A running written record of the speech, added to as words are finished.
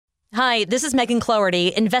Hi, this is Megan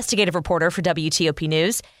Cloherty, investigative reporter for WTOP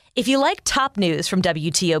News. If you like top news from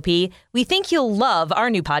WTOP, we think you'll love our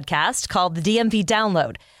new podcast called The DMV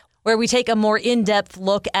Download, where we take a more in-depth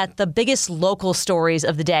look at the biggest local stories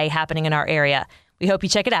of the day happening in our area. We hope you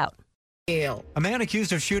check it out. A man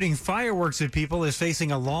accused of shooting fireworks at people is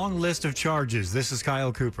facing a long list of charges. This is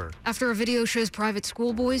Kyle Cooper. After a video shows private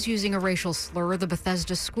schoolboys using a racial slur, the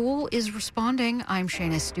Bethesda school is responding. I'm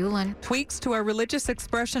Shayna Stulen. Tweaks to a religious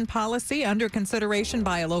expression policy under consideration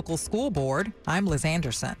by a local school board. I'm Liz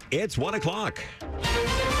Anderson. It's 1 o'clock.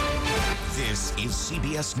 This is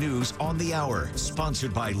CBS News on the Hour,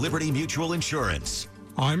 sponsored by Liberty Mutual Insurance.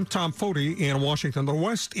 I'm Tom Foti in Washington. The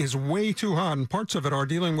West is way too hot, and parts of it are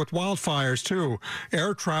dealing with wildfires, too.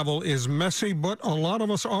 Air travel is messy, but a lot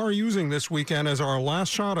of us are using this weekend as our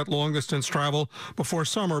last shot at long-distance travel before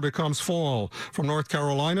summer becomes fall. From North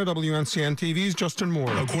Carolina, WNCN TV's Justin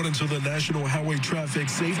Moore. According to the National Highway Traffic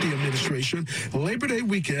Safety Administration, Labor Day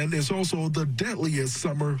weekend is also the deadliest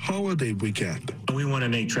summer holiday weekend. We want to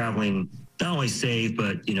make traveling not only safe,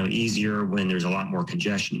 but, easier when there's a lot more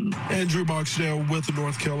congestion. Andrew Boxdale with the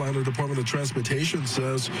North Carolina Department of Transportation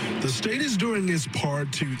says the state is doing its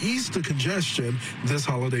part to ease the congestion this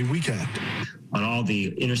holiday weekend. On all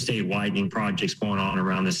the interstate widening projects going on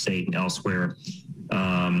around the state and elsewhere, people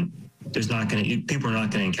are not going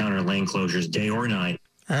to encounter lane closures day or night.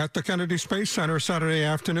 At the Kennedy Space Center Saturday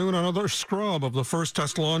afternoon, another scrub of the first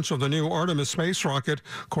test launch of the new Artemis space rocket.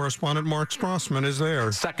 Correspondent Mark Strassman is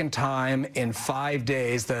there. Second time in 5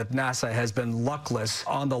 days that NASA has been luckless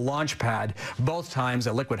on the launch pad. Both times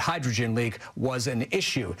a liquid hydrogen leak was an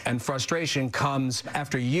issue. And frustration comes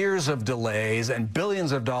after years of delays and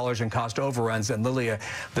billions of dollars in cost overruns. And Lilia,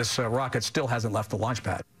 this rocket still hasn't left the launch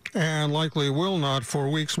pad. And likely will not for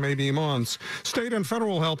weeks, maybe months. State and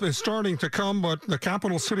federal help is starting to come, but the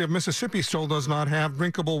capital city of Mississippi still does not have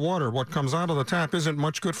drinkable water. What comes out of the tap isn't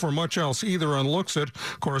much good for much else either, and looks it.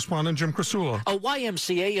 Correspondent Jim Krasula. A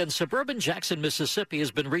YMCA in suburban Jackson, Mississippi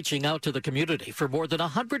has been reaching out to the community for more than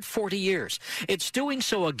 140 years. It's doing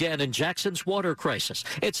so again in Jackson's water crisis.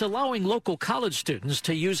 It's allowing local college students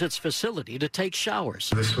to use its facility to take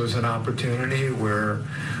showers. This was an opportunity where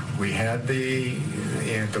we had the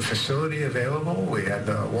facility available, we had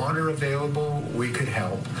the water available, we could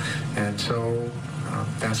help. And so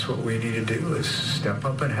that's what we need to do, is step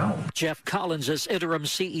up and help. Jeff Collins is interim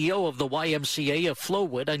CEO of the YMCA of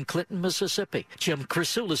Flowood and Clinton, Mississippi. Jim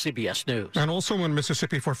Krasula, CBS News. And also in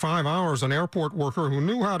Mississippi for 5 hours, an airport worker who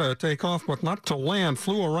knew how to take off but not to land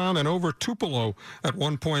flew around and over Tupelo, at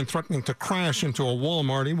one point threatening to crash into a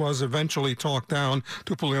Walmart. He was eventually talked down.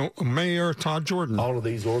 Tupelo Mayor Todd Jordan. All of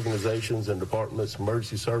these organizations and departments,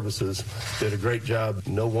 emergency services, did a great job.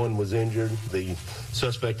 No one was injured. The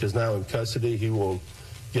suspect is now in custody. He will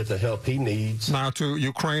get the help he needs. Now to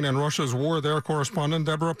Ukraine and Russia's war there, correspondent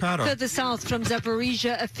Deborah Patta. To the south from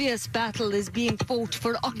Zaporizhia, a fierce battle is being fought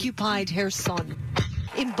for occupied Kherson.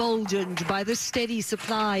 Emboldened by the steady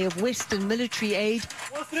supply of Western military aid,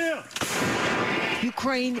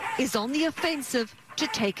 Ukraine is on the offensive to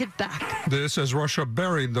take it back. This as Russia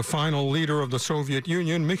buried the final leader of the Soviet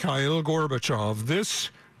Union, Mikhail Gorbachev.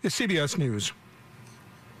 This is CBS News.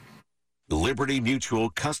 Liberty Mutual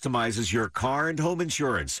customizes your car and home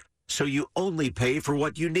insurance, so you only pay for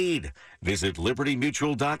what you need. Visit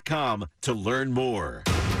libertymutual.com to learn more.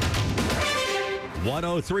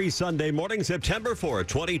 103 Sunday morning, September 4,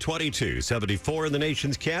 2022. 74 in the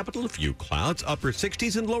nation's capital. A few clouds, upper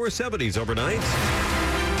 60s and lower 70s overnight.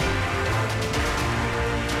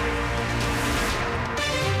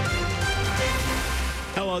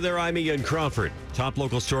 Hello there, I'm Ian Crawford. Top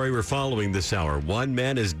local story we're following this hour. One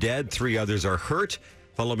man is dead, 3 others are hurt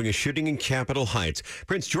following a shooting in Capitol Heights.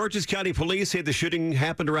 Prince George's County Police say the shooting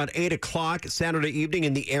happened around 8 o'clock Saturday evening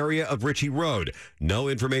in the area of Ritchie Road. No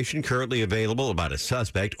information currently available about a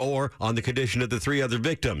suspect or on the condition of the 3 other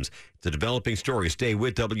victims. It's a developing story. Stay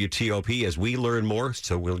with WTOP as we learn more,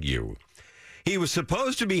 so will you. He was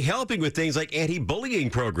supposed to be helping with things like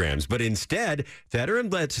anti-bullying programs, but instead, federal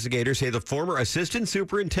investigators say the former assistant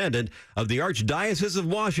superintendent of the Archdiocese of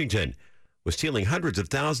Washington was stealing hundreds of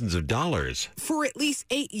thousands of dollars. For at least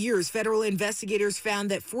 8 years, federal investigators found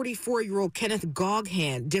that 44-year-old Kenneth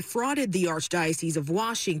Goghan defrauded the Archdiocese of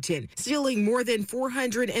Washington, stealing more than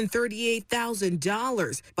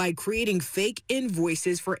 $438,000 by creating fake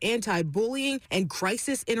invoices for anti-bullying and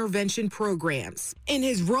crisis intervention programs. In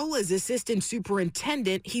his role as assistant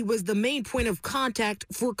superintendent, he was the main point of contact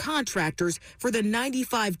for contractors for the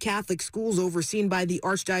 95 Catholic schools overseen by the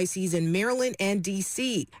Archdiocese in Maryland and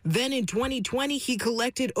D.C. Then in 2020, he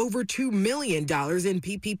collected over $2 million in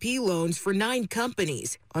PPP loans for 9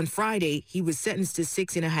 companies. On Friday, he was sentenced to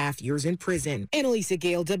 6.5 years in prison. Annalisa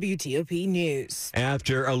Gale, WTOP News.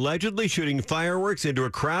 After allegedly shooting fireworks into a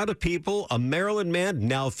crowd of people, a Maryland man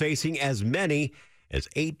now facing as many as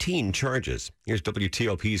 18 charges. Here's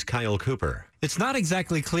WTOP's Kyle Cooper. It's not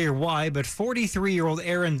exactly clear why, but 43-year-old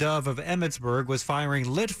Aaron Dove of Emmitsburg was firing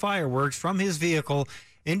lit fireworks from his vehicle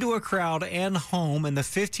into a crowd and home in the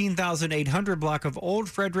 15,800 block of Old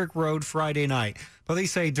Frederick Road Friday night.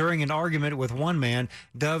 Police say during an argument with one man,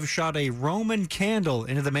 Dove shot a Roman candle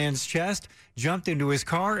into the man's chest, jumped into his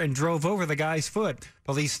car, and drove over the guy's foot.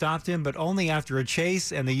 Police stopped him, but only after a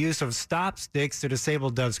chase and the use of stop sticks to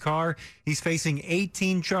disable Dove's car. He's facing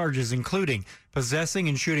 18 charges, including possessing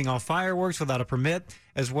and shooting off fireworks without a permit,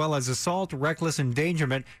 as well as assault, reckless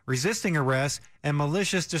endangerment, resisting arrest, and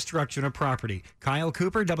malicious destruction of property. Kyle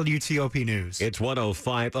Cooper, WTOP News. It's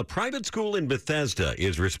 1:05. A private school in Bethesda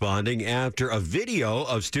is responding after a video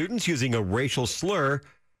of students using a racial slur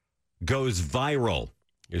goes viral.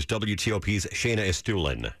 Here's WTOP's Shayna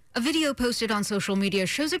Estulin. A video posted on social media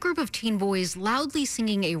shows a group of teen boys loudly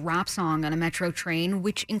singing a rap song on a metro train,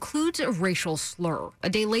 which includes a racial slur. A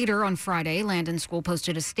day later, on Friday, Landon School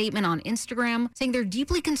posted a statement on Instagram saying they're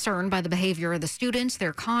deeply concerned by the behavior of the students,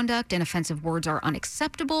 their conduct and offensive words are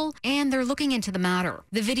unacceptable, and they're looking into the matter.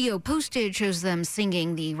 The video posted shows them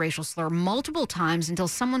singing the racial slur multiple times until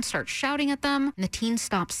someone starts shouting at them and the teens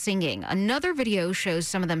stop singing. Another video shows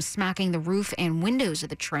some of them smacking the roof and windows of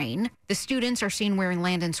the train. The students are seen wearing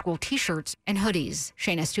Landon School t-shirts and hoodies.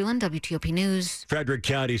 Shayna Estulin, WTOP News. Frederick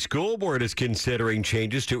County School Board is considering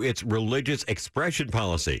changes to its religious expression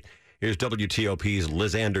policy. Here's WTOP's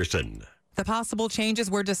Liz Anderson. The possible changes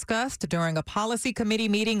were discussed during a policy committee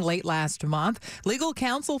meeting late last month. Legal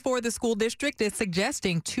counsel for the school district is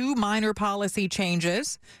suggesting 2 minor policy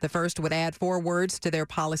changes. The first would add 4 words to their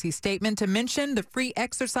policy statement to mention the free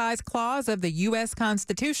exercise clause of the U.S.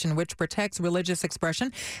 Constitution, which protects religious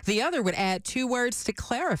expression. The other would add 2 words to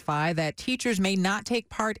clarify that teachers may not take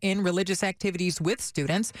part in religious activities with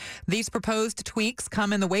students. These proposed tweaks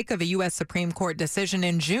come in the wake of a U.S. Supreme Court decision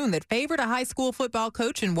in June that favored a high school football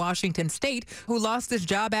coach in Washington State who lost his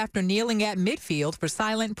job after kneeling at midfield for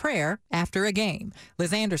silent prayer after a game.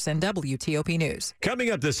 Liz Anderson, WTOP News.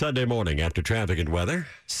 Coming up this Sunday morning after traffic and weather.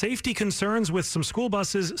 Safety concerns with some school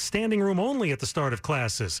buses standing room only at the start of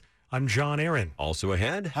classes. I'm John Aaron. Also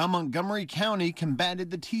ahead, how Montgomery County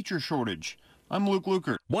combated the teacher shortage. I'm Luke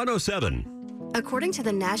Lukert. 107. According to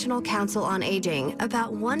the National Council on Aging,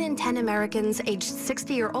 about 1 in 10 Americans aged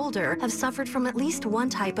 60 or older have suffered from at least one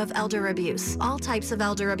type of elder abuse. All types of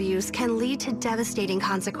elder abuse can lead to devastating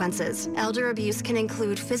consequences. Elder abuse can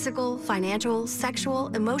include physical, financial, sexual,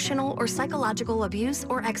 emotional, or psychological abuse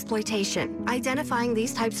or exploitation. Identifying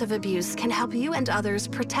these types of abuse can help you and others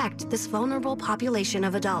protect this vulnerable population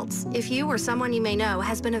of adults. If you or someone you may know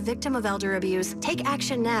has been a victim of elder abuse, take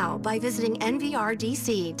action now by visiting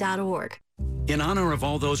nvrdc.org. In honor of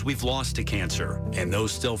all those we've lost to cancer and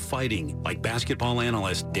those still fighting, like basketball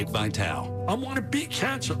analyst Dick Vitale. I want to beat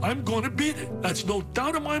cancer. I'm going to beat it. That's no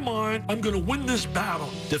doubt in my mind. I'm going to win this battle.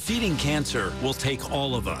 Defeating cancer will take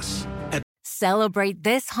all of us. Celebrate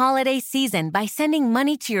this holiday season by sending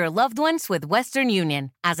money to your loved ones with Western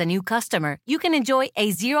Union. As a new customer, you can enjoy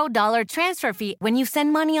a $0 transfer fee when you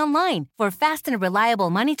send money online. For fast and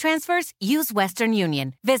reliable money transfers, use Western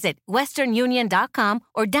Union. Visit westernunion.com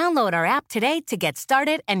or download our app today to get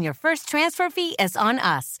started, and your first transfer fee is on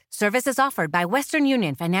us. Services offered by Western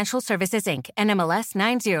Union Financial Services, Inc., NMLS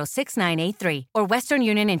 906983, or Western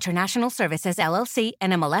Union International Services, LLC,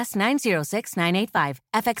 NMLS 906985.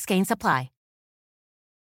 FX gains apply.